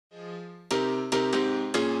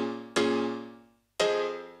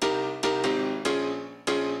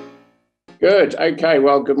Good. Okay.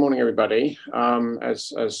 Well, good morning, everybody.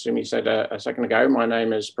 As Sumi said a second ago, my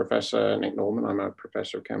name is Professor Nick Norman. I'm a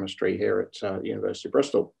professor of chemistry here at the University of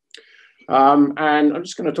Bristol. And I'm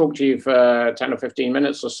just going to talk to you for 10 or 15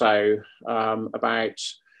 minutes or so about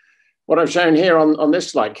what I've shown here on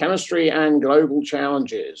this slide: chemistry and global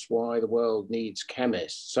challenges, why the world needs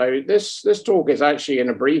chemists. So this talk is actually an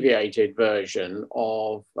abbreviated version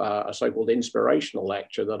of a so-called inspirational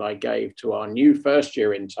lecture that I gave to our new first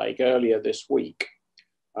year intake earlier this week.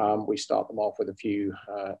 We start them off with a few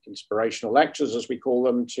inspirational lectures, as we call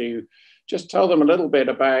them, to just tell them a little bit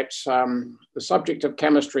about the subject of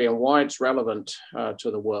chemistry and why it's relevant to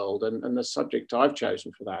the world. And the subject I've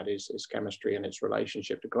chosen for that is chemistry and its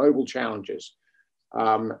relationship to global challenges.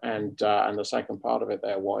 And the second part of it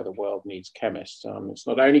there, why the world needs chemists. It's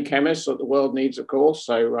not only chemists that the world needs, of course.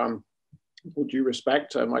 So with due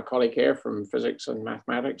respect to my colleague here from physics and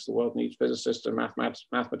mathematics, the world needs physicists and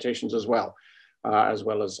mathematicians as well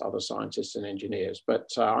as other scientists and engineers. But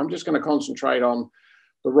I'm just going to concentrate on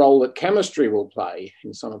the role that chemistry will play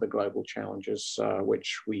in some of the global challenges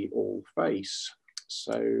which we all face.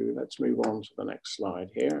 So let's move on to the next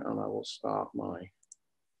slide here, and I will start my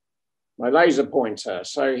laser pointer.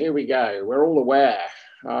 So here we go. We're all aware,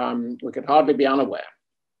 we could hardly be unaware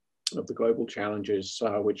of the global challenges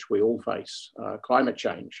which we all face. Climate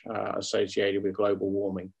change associated with global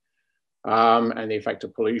warming, and the effect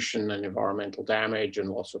of pollution and environmental damage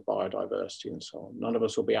and loss of biodiversity and so on. None of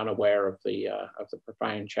us will be unaware of the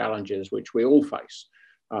profound challenges which we all face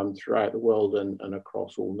throughout the world and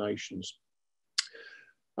across all nations.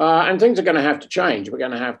 And things are going to have to change. We're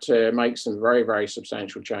going to have to make some very, very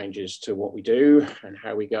substantial changes to what we do and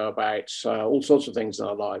how we go about all sorts of things in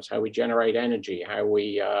our lives, how we generate energy, how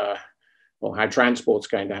transport's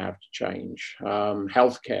going to have to change,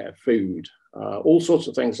 healthcare, food, all sorts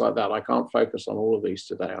of things like that. I can't focus on all of these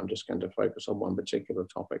today. I'm just going to focus on one particular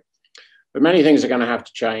topic. But many things are going to have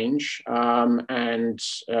to change. And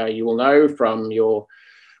you will know from your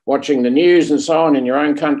watching the news and so on in your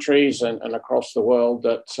own countries and across the world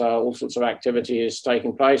that all sorts of activity is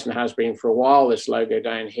taking place and has been for a while. This logo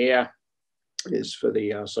down here is for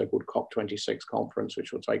the so-called COP26 conference,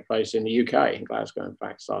 which will take place in the UK, in Glasgow, in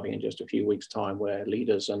fact, starting in just a few weeks' time, where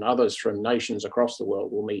leaders and others from nations across the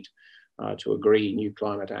world will meet to agree new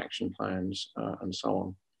climate action plans and so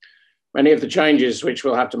on. Many of the changes which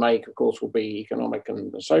we'll have to make, of course, will be economic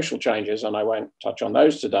and social changes, and I won't touch on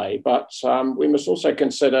those today, but we must also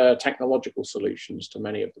consider technological solutions to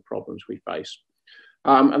many of the problems we face.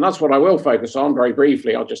 And that's what I will focus on very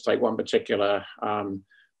briefly. I'll just take one particular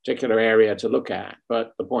area to look at.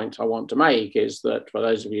 But the point I want to make is that for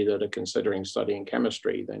those of you that are considering studying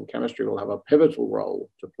chemistry, then chemistry will have a pivotal role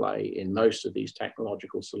to play in most of these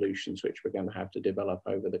technological solutions, which we're going to have to develop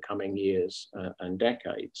over the coming years and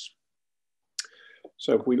decades.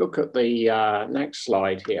 So if we look at the next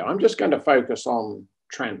slide here, I'm just going to focus on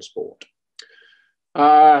transport.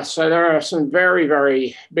 So there are some very,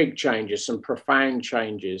 very big changes, some profound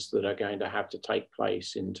changes that are going to have to take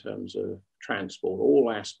place in terms of transport, all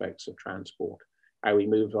aspects of transport, how we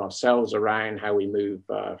move ourselves around, how we move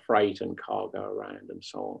freight and cargo around and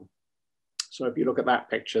so on. So if you look at that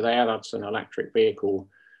picture there, that's an electric vehicle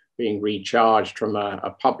being recharged from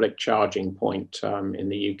a public charging point in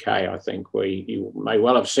the UK. I think you may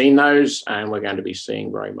well have seen those, and we're going to be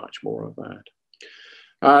seeing very much more of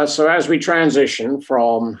that. So as we transition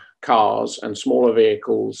from cars and smaller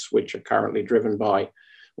vehicles, which are currently driven by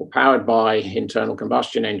or powered by internal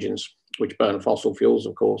combustion engines, which burn fossil fuels,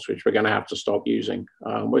 of course, which we're going to have to stop using,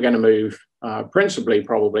 we're going to move principally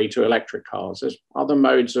probably to electric cars. There's other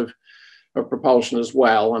modes of propulsion as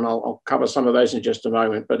well, and I'll cover some of those in just a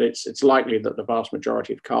moment, but it's likely that the vast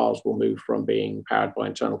majority of cars will move from being powered by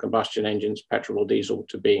internal combustion engines, petrol or diesel,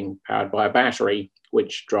 to being powered by a battery,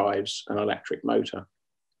 which drives an electric motor.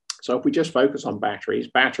 So if we just focus on batteries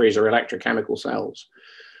are electrochemical cells.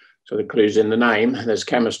 So the clue's in the name. There's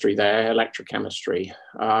chemistry there, electrochemistry,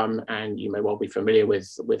 and you may well be familiar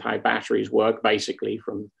with how batteries work, basically,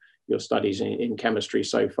 from your studies in chemistry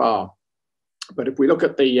so far. But if we look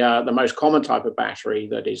at the most common type of battery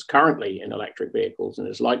that is currently in electric vehicles and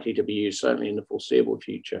is likely to be used certainly in the foreseeable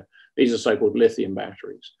future, these are so-called lithium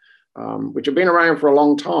batteries, which have been around for a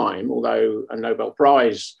long time, although a Nobel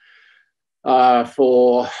Prize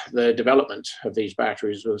for the development of these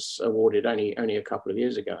batteries was awarded only a couple of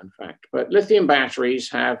years ago, in fact. But lithium batteries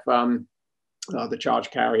have, the charge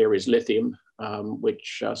carrier is lithium,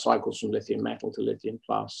 which cycles from lithium metal to lithium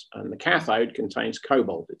plus, and the cathode contains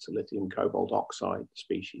cobalt. It's a lithium cobalt oxide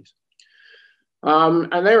species.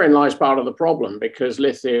 And therein lies part of the problem, because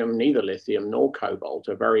neither lithium nor cobalt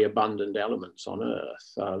are very abundant elements on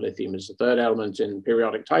Earth. Lithium is the third element in the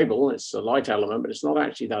periodic table. It's a light element, but it's not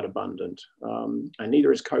actually that abundant, and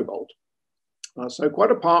neither is cobalt. So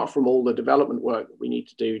quite apart from all the development work that we need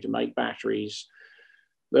to do to make batteries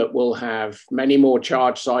that will have many more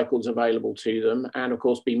charge cycles available to them, and of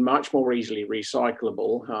course be much more easily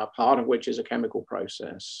recyclable, part of which is a chemical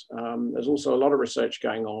process. There's also a lot of research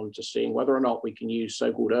going on to seeing whether or not we can use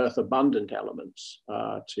so-called earth abundant elements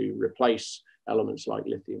to replace elements like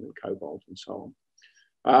lithium and cobalt and so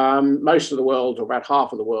on. Most of the world, or about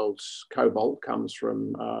half of the world's cobalt, comes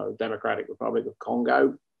from Democratic Republic of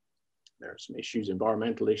Congo. There are some issues,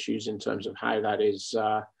 environmental issues, in terms of how that is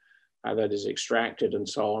extracted and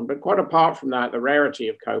so on. But quite apart from that, the rarity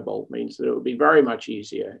of cobalt means that it would be very much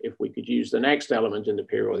easier if we could use the next element in the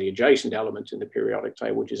period, or the adjacent element in the periodic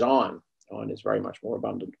table, which is iron. Iron is very much more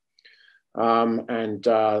abundant.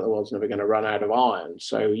 The world's never going to run out of iron.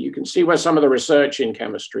 So you can see where some of the research in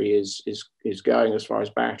chemistry is going as far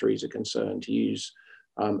as batteries are concerned, to use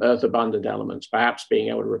earth abundant elements, perhaps being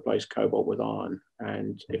able to replace cobalt with iron.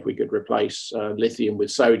 And if we could replace lithium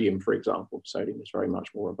with sodium, for example, sodium is very much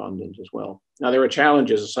more abundant as well. Now, there are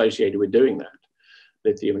challenges associated with doing that.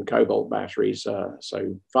 Lithium and cobalt batteries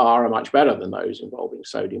so far are much better than those involving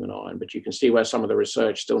sodium and iron, but you can see where some of the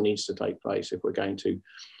research still needs to take place if we're going to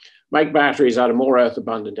make batteries out of more earth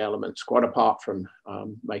abundant elements, quite apart from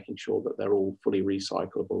making sure that they're all fully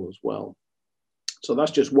recyclable as well. So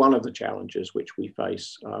that's just one of the challenges which we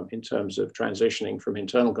face in terms of transitioning from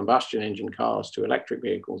internal combustion engine cars to electric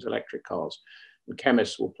vehicles, electric cars. And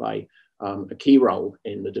chemists will play a key role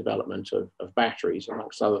in the development of batteries,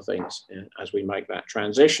 amongst other things, as we make that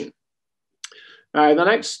transition. The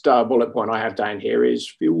next bullet point I have down here is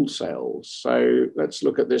fuel cells. So let's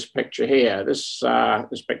look at this picture here. This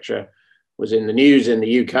picture was in the news in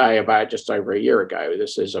the UK about just over a year ago.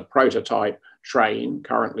 This is a prototype train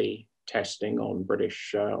currently testing on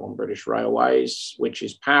British railways, which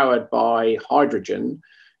is powered by hydrogen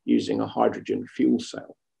using a hydrogen fuel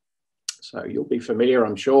cell. So you'll be familiar,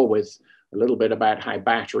 I'm sure, with a little bit about how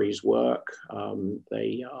batteries work.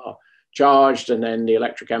 They are charged, and then the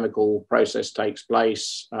electrochemical process takes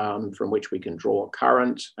place from which we can draw a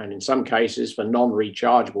current. And in some cases, for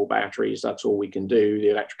non-rechargeable batteries, that's all we can do. The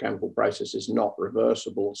electrochemical process is not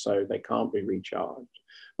reversible, so they can't be recharged.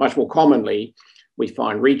 Much more commonly, we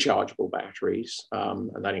find rechargeable batteries,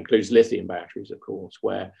 and that includes lithium batteries, of course,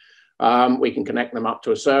 where we can connect them up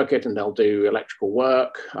to a circuit and they'll do electrical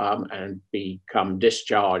work and become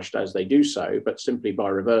discharged as they do so. But simply by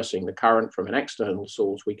reversing the current from an external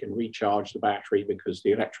source, we can recharge the battery, because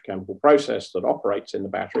the electrochemical process that operates in the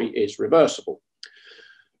battery is reversible.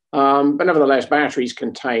 But nevertheless, batteries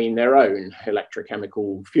contain their own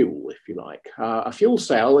electrochemical fuel, if you like. A fuel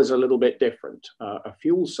cell is a little bit different. A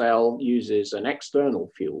fuel cell uses an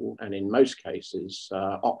external fuel, and in most cases,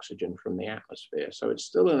 oxygen from the atmosphere. So it's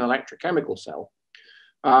still an electrochemical cell,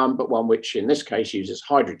 but one which in this case uses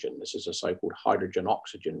hydrogen. This is a so-called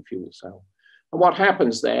hydrogen-oxygen fuel cell. And what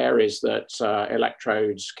happens there is that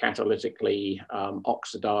electrodes catalytically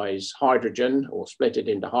oxidize hydrogen, or split it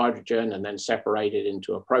into hydrogen, and then separate it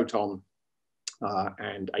into a proton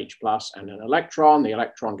and H+ and an electron. The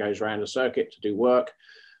electron goes around the circuit to do work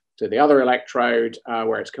to the other electrode,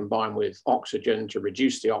 where it's combined with oxygen to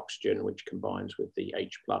reduce the oxygen, which combines with the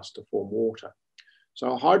H+ to form water.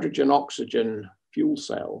 So a hydrogen-oxygen fuel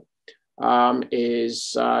cell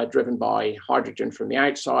is driven by hydrogen from the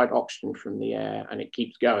outside, oxygen from the air, and it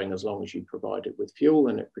keeps going as long as you provide it with fuel,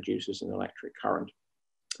 and it produces an electric current.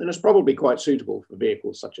 And it's probably quite suitable for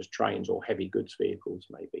vehicles such as trains or heavy goods vehicles,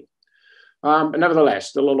 maybe. But nevertheless,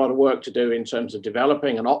 still a lot of work to do in terms of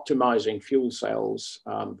developing and optimizing fuel cells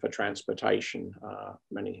for transportation.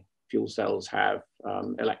 Many fuel cells have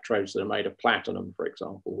electrodes that are made of platinum, for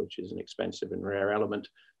example, which is an expensive and rare element.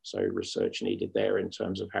 So research needed there in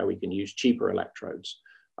terms of how we can use cheaper electrodes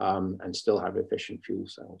and still have efficient fuel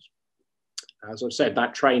cells. As I've said,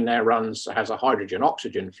 that train there has a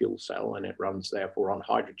hydrogen-oxygen fuel cell, and it runs therefore on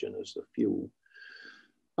hydrogen as the fuel.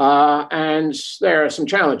 And there are some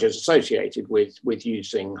challenges associated with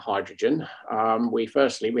using hydrogen.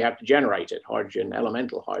 Firstly, we have to generate it.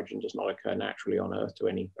 Elemental hydrogen does not occur naturally on Earth to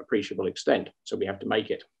any appreciable extent, so we have to make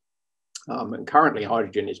it. And currently,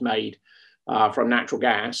 hydrogen is made from natural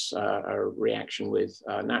gas, a reaction with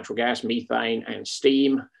natural gas, methane, and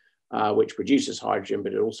steam, which produces hydrogen,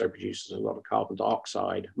 but it also produces a lot of carbon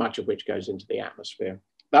dioxide, much of which goes into the atmosphere.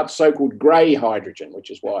 That's so-called grey hydrogen, which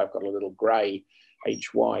is why I've got a little grey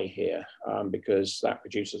HY here, because that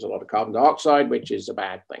produces a lot of carbon dioxide, which is a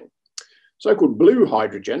bad thing. So-called blue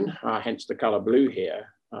hydrogen, hence the color blue here,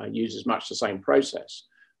 uses much the same process.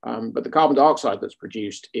 But the carbon dioxide that's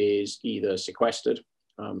produced is either sequestered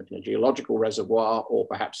in a geological reservoir or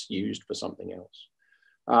perhaps used for something else.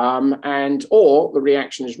 Or the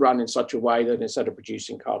reaction is run in such a way that instead of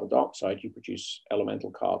producing carbon dioxide, you produce elemental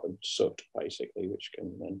carbon, soot, basically, which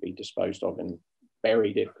can then be disposed of and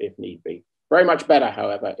buried if need be. Very much better,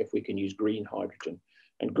 however, if we can use green hydrogen.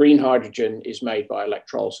 And green hydrogen is made by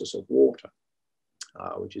electrolysis of water,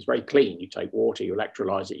 which is very clean. You take water, you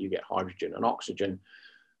electrolyze it, you get hydrogen and oxygen.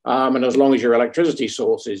 And as long as your electricity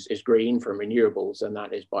source is green from renewables, then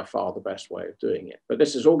that is by far the best way of doing it. But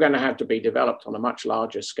this is all going to have to be developed on a much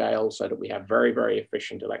larger scale so that we have very, very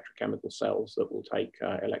efficient electrochemical cells that will take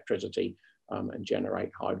electricity and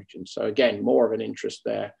generate hydrogen. So again, more of an interest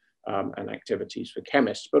there and activities for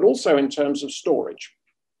chemists, but also in terms of storage.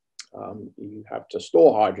 You have to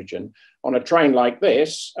store hydrogen. On a train like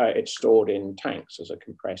this, it's stored in tanks as a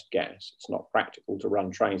compressed gas. It's not practical to run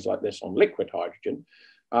trains like this on liquid hydrogen.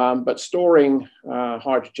 But storing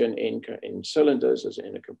hydrogen in cylinders as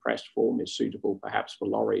in a compressed form is suitable perhaps for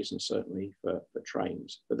lorries and certainly for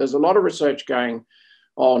trains. But there's a lot of research going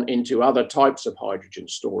on into other types of hydrogen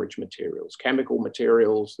storage materials, chemical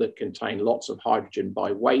materials that contain lots of hydrogen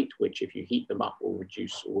by weight, which if you heat them up will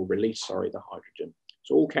release the hydrogen. It's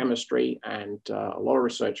all chemistry and a lot of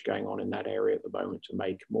research going on in that area at the moment to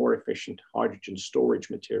make more efficient hydrogen storage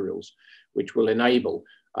materials, which will enable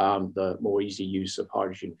the more easy use of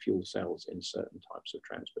hydrogen fuel cells in certain types of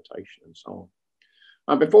transportation and so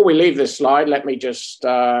on. Before we leave this slide, let me just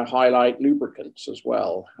highlight lubricants as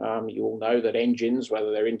well. You all know that engines,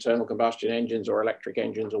 whether they're internal combustion engines or electric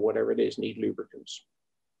engines or whatever it is, need lubricants.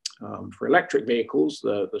 For electric vehicles,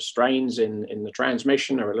 the strains in the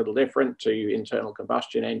transmission are a little different to internal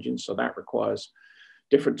combustion engines, so that requires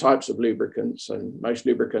different types of lubricants, and most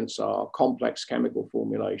lubricants are complex chemical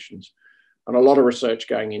formulations. And a lot of research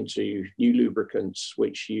going into new lubricants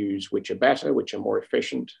which are better, which are more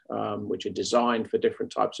efficient, which are designed for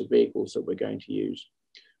different types of vehicles that we're going to use.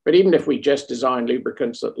 But even if we just design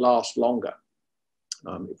lubricants that last longer,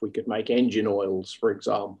 if we could make engine oils, for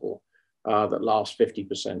example, that last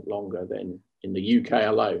 50% longer, then in the UK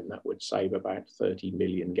alone, that would save about 30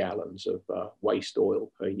 million gallons of waste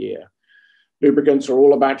oil per year. Lubricants are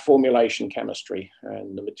all about formulation chemistry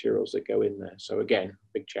and the materials that go in there. So again,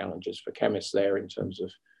 big challenges for chemists there in terms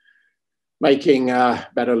of making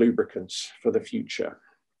better lubricants for the future.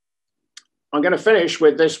 I'm going to finish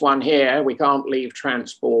with this one here. We can't leave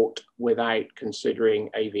transport without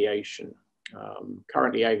considering aviation.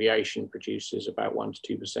 Currently, aviation produces about 1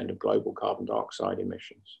 to 2% of global carbon dioxide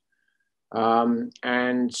emissions.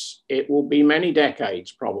 And it will be many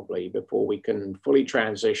decades probably before we can fully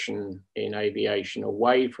transition in aviation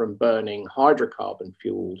away from burning hydrocarbon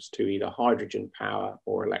fuels to either hydrogen power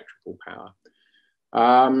or electrical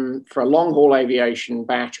power. For long-haul aviation,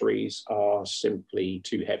 batteries are simply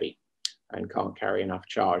too heavy and can't carry enough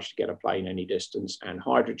charge to get a plane any distance. And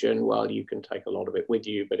hydrogen, well, you can take a lot of it with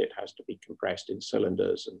you, but it has to be compressed in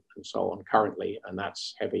cylinders and so on currently, and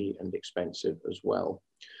that's heavy and expensive as well.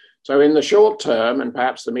 So in the short term and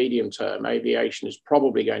perhaps the medium term, aviation is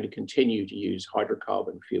probably going to continue to use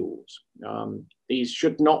hydrocarbon fuels. These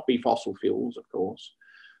should not be fossil fuels, of course.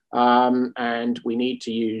 And we need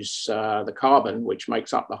to use the carbon, which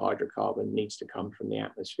makes up the hydrocarbon, needs to come from the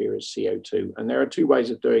atmosphere as CO2. And there are two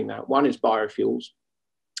ways of doing that. One is biofuels,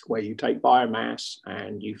 where you take biomass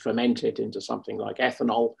and you ferment it into something like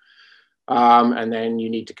ethanol. And then you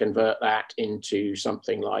need to convert that into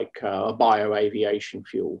something like a bioaviation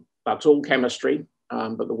fuel. That's all chemistry,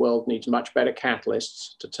 but the world needs much better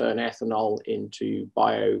catalysts to turn ethanol into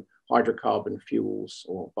hydrocarbon fuels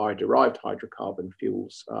or bio-derived hydrocarbon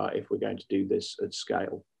fuels if we're going to do this at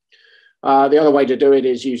scale. The other way to do it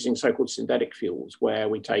is using so-called synthetic fuels, where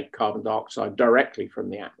we take carbon dioxide directly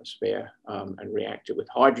from the atmosphere and react it with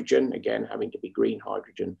hydrogen, again, having to be green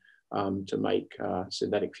hydrogen to make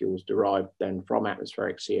synthetic fuels derived then from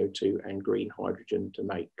atmospheric CO2 and green hydrogen to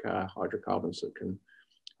make hydrocarbons that can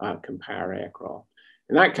power aircraft.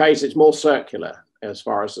 In that case, it's more circular as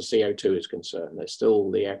far as the CO2 is concerned.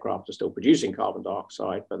 The aircraft are still producing carbon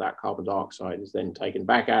dioxide, but that carbon dioxide is then taken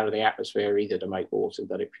back out of the atmosphere either to make more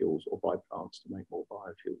synthetic fuels or by plants to make more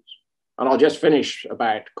biofuels. And I'll just finish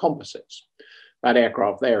about composites. That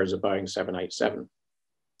aircraft there is a Boeing 787,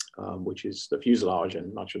 which is the fuselage,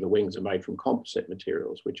 and much of the wings are made from composite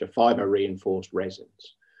materials, which are fiber reinforced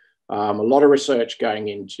resins. A lot of research going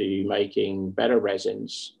into making better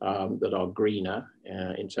resins that are greener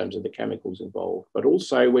in terms of the chemicals involved, but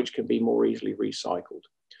also which can be more easily recycled.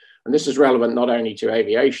 And this is relevant not only to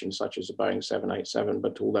aviation, such as a Boeing 787,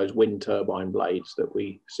 but to all those wind turbine blades that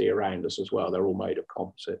we see around us as well. They're all made of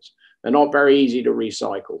composites. They're not very easy to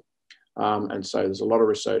recycle. And so there's a lot of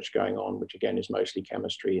research going on, which again is mostly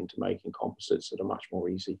chemistry, into making composites that are much more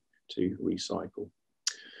easy to recycle.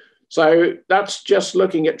 So that's just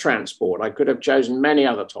looking at transport. I could have chosen many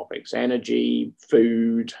other topics: energy,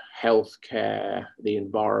 food, healthcare, the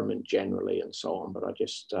environment generally, and so on. But I've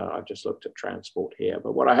just looked at transport here.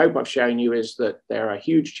 But what I hope I've shown you is that there are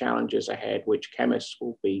huge challenges ahead, which chemists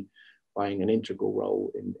will be playing an integral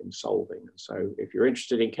role in solving. And so if you're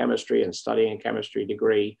interested in chemistry and studying a chemistry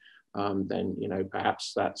degree, then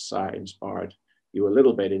perhaps that's inspired you a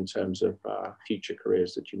little bit in terms of future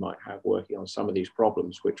careers that you might have working on some of these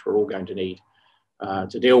problems, which we're all going to need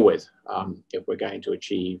to deal with if we're going to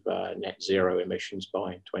achieve net zero emissions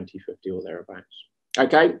by 2050 or thereabouts.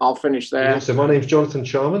 Okay, I'll finish there. Yeah, so my name's Jonathan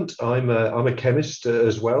Charmant. I'm a chemist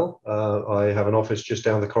as well. I have an office just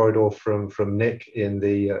down the corridor from Nick in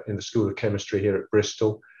the School of Chemistry here at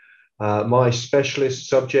Bristol. My specialist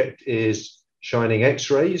subject is shining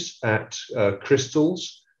X-rays at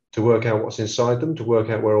crystals to work out what's inside them, to work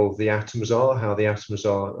out where all the atoms are, how the atoms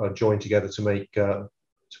are joined together to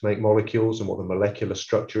make molecules, and what the molecular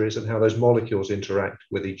structure is, and how those molecules interact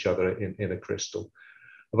with each other in a crystal.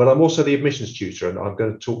 But I'm also the admissions tutor, and I'm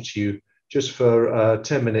going to talk to you just for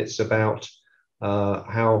 10 minutes about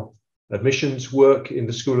how admissions work in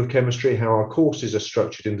the School of Chemistry, how our courses are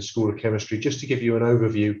structured in the School of Chemistry, just to give you an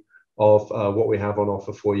overview of what we have on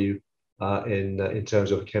offer for you in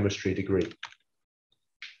terms of a chemistry degree.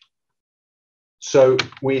 So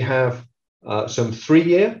we have some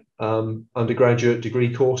 3-year undergraduate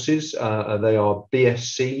degree courses. They are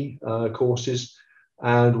BSc courses.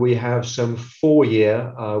 And we have some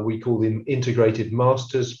 4-year, we call them integrated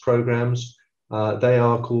master's programs. They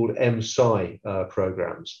are called MSci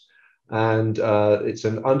programs. And it's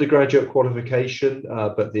an undergraduate qualification,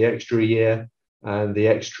 but the extra year and the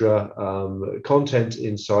extra content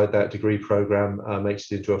inside that degree program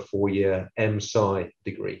makes it into a 4-year MSci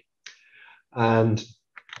degree. And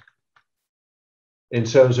in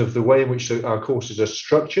terms of the way in which our courses are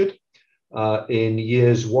structured, in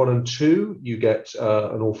years 1 and 2, you get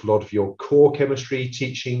an awful lot of your core chemistry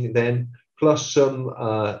teaching then, plus some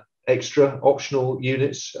extra optional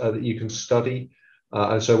units that you can study.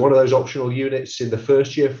 And so one of those optional units in the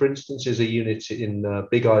first year, for instance, is a unit in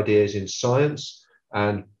big ideas in science.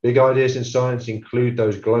 And big ideas in science include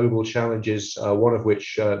those global challenges, one of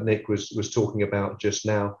which Nick was talking about just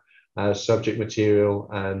now, as subject material,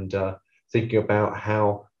 and thinking about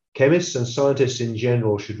how chemists and scientists in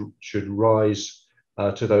general should rise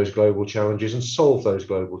to those global challenges and solve those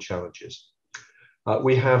global challenges.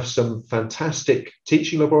 We have some fantastic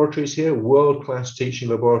teaching laboratories here, world-class teaching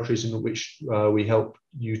laboratories in which we help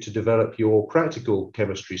you to develop your practical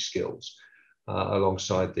chemistry skills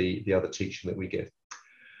alongside the other teaching that we give.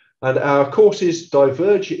 And our courses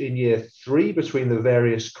diverge in year 3 between the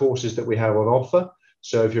various courses that we have on offer.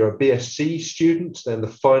 So if you're a BSc student, then the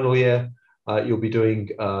final year, you'll be doing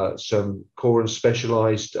some core and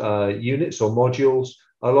specialized units or modules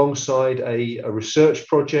alongside a research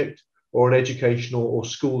project or an educational or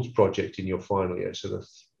schools project in your final year. So the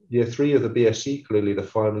year 3 of the BSc, clearly the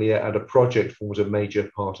final year, and a project forms a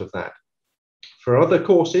major part of that. For other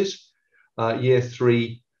courses, year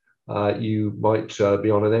 3, you might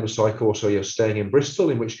be on an MSci course, or you're staying in Bristol,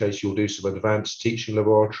 in which case you'll do some advanced teaching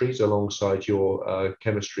laboratories alongside your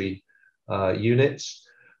chemistry units.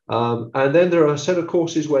 And then there are a set of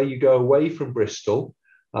courses where you go away from Bristol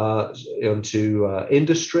into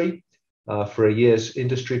industry for a year's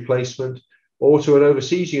industry placement, or to an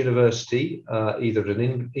overseas university, either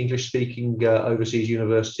an English-speaking overseas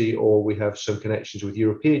university, or we have some connections with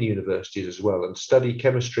European universities as well, and study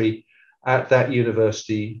chemistry at that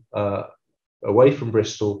university away from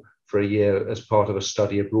Bristol for a year as part of a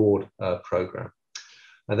study abroad program.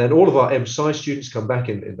 And then all of our MSci students come back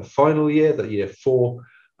in the final year, the year 4,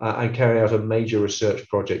 and carry out a major research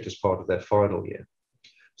project as part of their final year.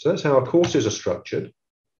 So that's how our courses are structured.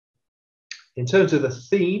 In terms of the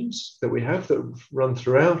themes that we have that run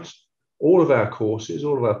throughout all of our courses,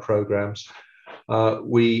 all of our programs,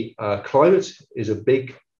 climate is a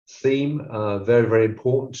big theme, very, very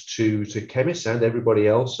important to chemists and everybody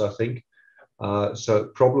else, I think.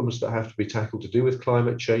 So problems that have to be tackled to do with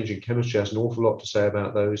climate change, and chemistry has an awful lot to say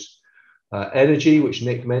about those. Energy, which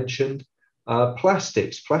Nick mentioned.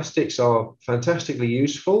 Plastics are fantastically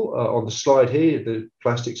useful. On the slide here, the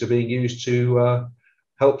plastics are being used to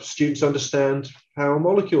help students understand how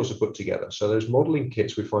molecules are put together. So those modeling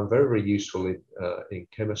kits we find very, very useful in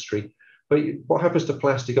chemistry. But what happens to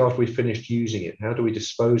plastic after we've finished using it? How do we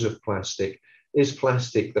dispose of plastic? Is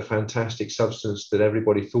plastic the fantastic substance that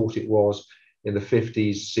everybody thought it was in the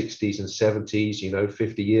 50s, 60s, and 70s,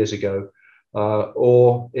 50 years ago?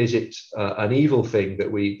 Or is it an evil thing that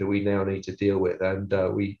we now need to deal with? And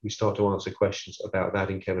we start to answer questions about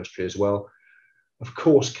that in chemistry as well. Of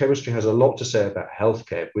course, chemistry has a lot to say about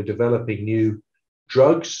healthcare. If we're developing new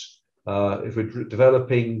drugs, if we're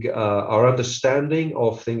developing our understanding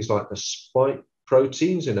of things like the spike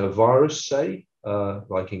proteins in a virus, say,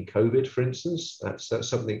 like in COVID, for instance, that's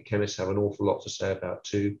something chemists have an awful lot to say about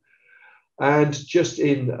too. And just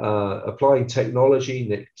in applying technology,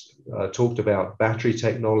 Nick talked about battery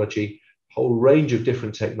technology, a whole range of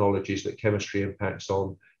different technologies that chemistry impacts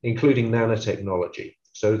on, including nanotechnology.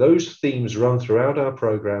 So those themes run throughout our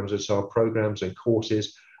programs, as our programs and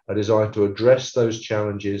courses are designed to address those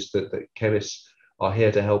challenges that chemists are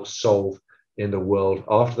here to help solve in the world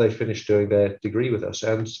after they finish doing their degree with us,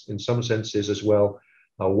 and in some senses as well,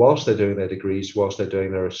 whilst they're doing their degrees, whilst they're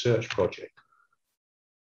doing their research project.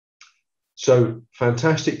 So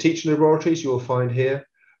fantastic teaching laboratories you'll find here.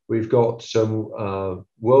 We've got some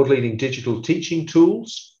world-leading digital teaching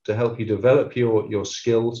tools to help you develop your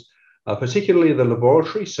skills, particularly in the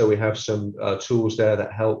laboratory. So we have some tools there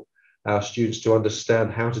that help our students to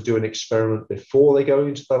understand how to do an experiment before they go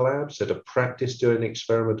into the lab, so to practice doing an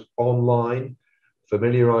experiment online,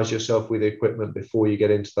 familiarize yourself with the equipment before you get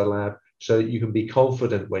into the lab, so that you can be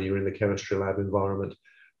confident when you're in the chemistry lab environment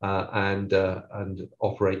and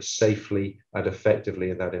operate safely and effectively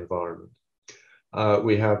in that environment.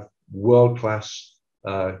 We have world-class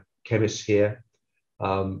chemists here,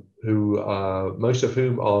 most of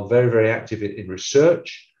whom are very, very active in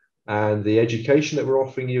research. And the education that we're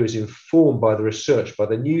offering you is informed by the research, by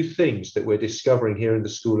the new things that we're discovering here in the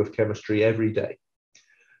School of Chemistry every day.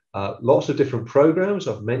 Lots of different programs.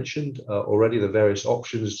 I've mentioned already the various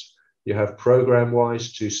options you have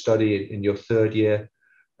program-wise to study in your third year,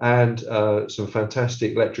 and some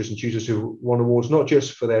fantastic lecturers and tutors who won awards not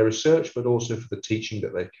just for their research, but also for the teaching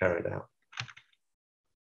that they've carried out.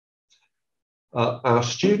 Our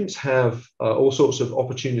students have all sorts of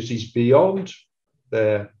opportunities beyond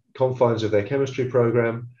their confines of their chemistry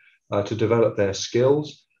program to develop their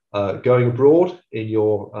skills. Going abroad in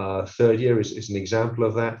your third year is an example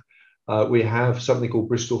of that. We have something called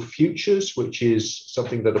Bristol Futures, which is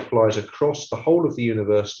something that applies across the whole of the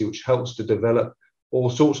university, which helps to develop all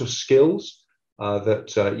sorts of skills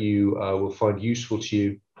that you will find useful to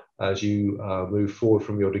you as you move forward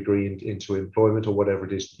from your degree into employment or whatever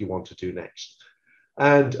it is that you want to do next.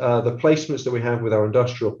 And the placements that we have with our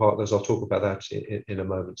industrial partners, I'll talk about that in a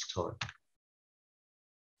moment's time.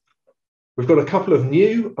 We've got a couple of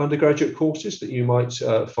new undergraduate courses that you might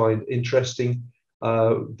find interesting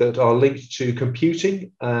that are linked to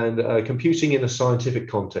computing, and computing in a scientific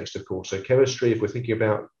context, of course. So chemistry, if we're thinking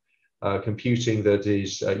about computing that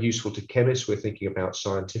is useful to chemists, we're thinking about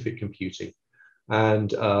scientific computing.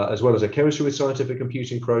 And as well as a chemistry with scientific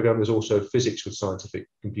computing program, there's also physics with scientific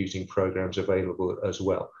computing programs available as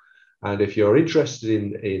well. And if you're interested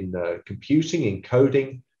in computing, in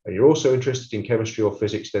coding, and you're also interested in chemistry or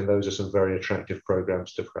physics, then those are some very attractive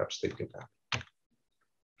programs to perhaps think about.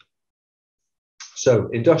 So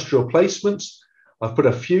industrial placements, I've put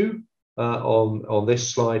a few on this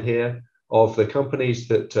slide here of the companies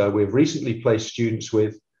that we've recently placed students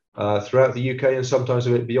with throughout the UK, and sometimes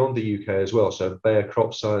a bit beyond the UK as well. So Bayer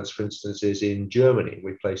Crop Science, for instance, is in Germany.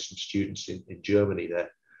 We placed some students in Germany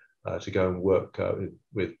there to go and work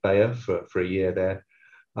with Bayer for a year there.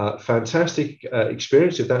 Fantastic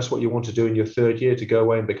experience if that's what you want to do in your third year, to go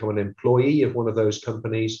away and become an employee of one of those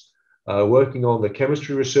companies, working on the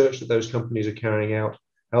chemistry research that those companies are carrying out,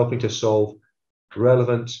 helping to solve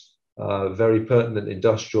relevant, very pertinent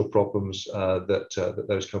industrial problems that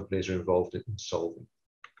those companies are involved in solving.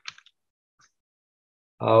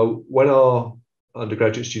 When our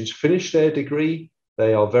undergraduate students finish their degree,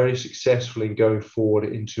 they are very successful in going forward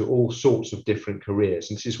into all sorts of different careers.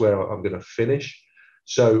 And this is where I'm going to finish.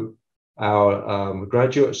 So our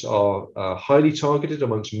graduates are highly targeted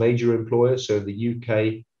amongst major employers. So in the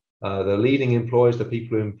UK, the leading employers, the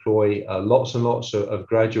people who employ lots and lots of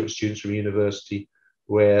graduate students from university,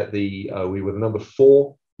 where we were the number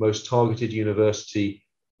 4 most targeted university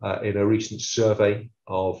in a recent survey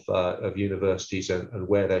of universities and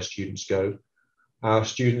where their students go. Our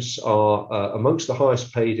students are amongst the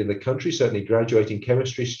highest paid in the country, certainly graduating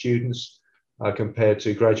chemistry students compared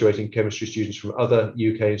to graduating chemistry students from other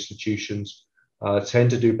UK institutions tend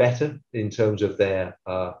to do better in terms of their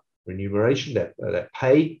remuneration, their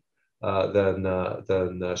pay,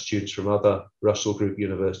 than students from other Russell Group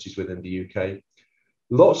universities within the UK.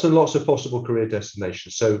 lots and lots of possible career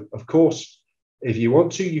destinations. So, of course, if you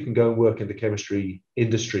want to, you can go and work in the chemistry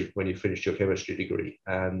industry when you finish your chemistry degree,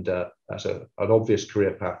 and that's an obvious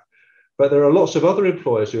career path. But there are lots of other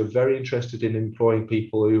employers who are very interested in employing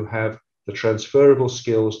people who have the transferable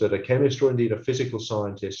skills that a chemist or indeed a physical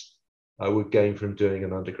scientist would gain from doing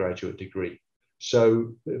an undergraduate degree.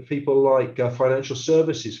 So people like financial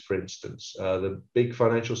services, for instance, the big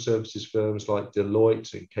financial services firms like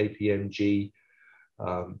Deloitte and KPMG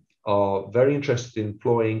are very interested in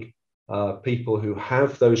employing people who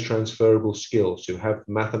have those transferable skills, who have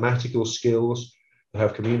mathematical skills, who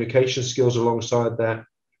have communication skills alongside that,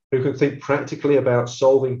 who can think practically about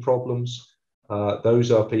solving problems.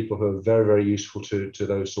 Those are people who are very, very useful to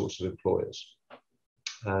those sorts of employers.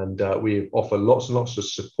 And we offer lots and lots of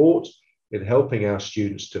support in helping our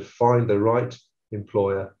students to find the right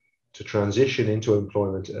employer to transition into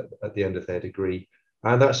employment at the end of their degree.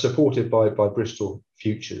 And that's supported by Bristol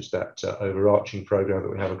Futures, that overarching program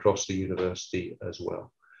that we have across the university as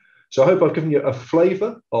well. So I hope I've given you a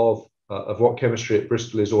flavour of what chemistry at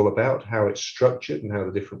Bristol is all about, how it's structured and how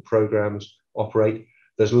the different programs operate.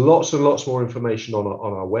 There's lots and lots more information on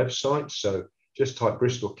our website. So just type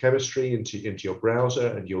Bristol Chemistry into your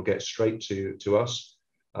browser and you'll get straight to us.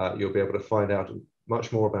 You'll be able to find out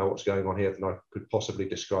much more about what's going on here than I could possibly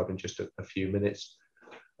describe in just a few minutes.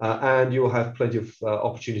 And you'll have plenty of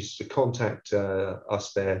opportunities to contact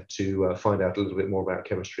us there to find out a little bit more about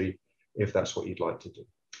chemistry, if that's what you'd like to do.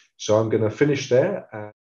 So I'm going to finish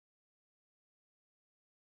there.